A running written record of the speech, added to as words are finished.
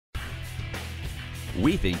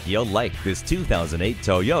We think you'll like this 2008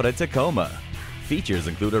 Toyota Tacoma. Features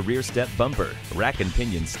include a rear step bumper, rack and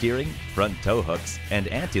pinion steering, front tow hooks, and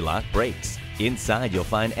anti-lock brakes. Inside you'll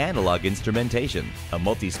find analog instrumentation, a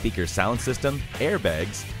multi-speaker sound system,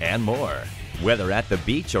 airbags, and more. Whether at the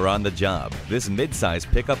beach or on the job, this mid-size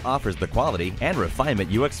pickup offers the quality and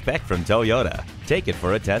refinement you expect from Toyota. Take it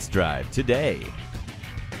for a test drive today.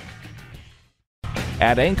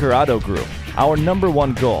 At Anchor Auto Group, our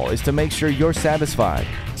 #1 goal is to make sure you're satisfied.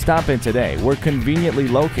 Stop in today. We're conveniently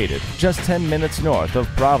located just 10 minutes north of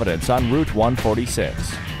Providence on Route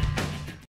 146.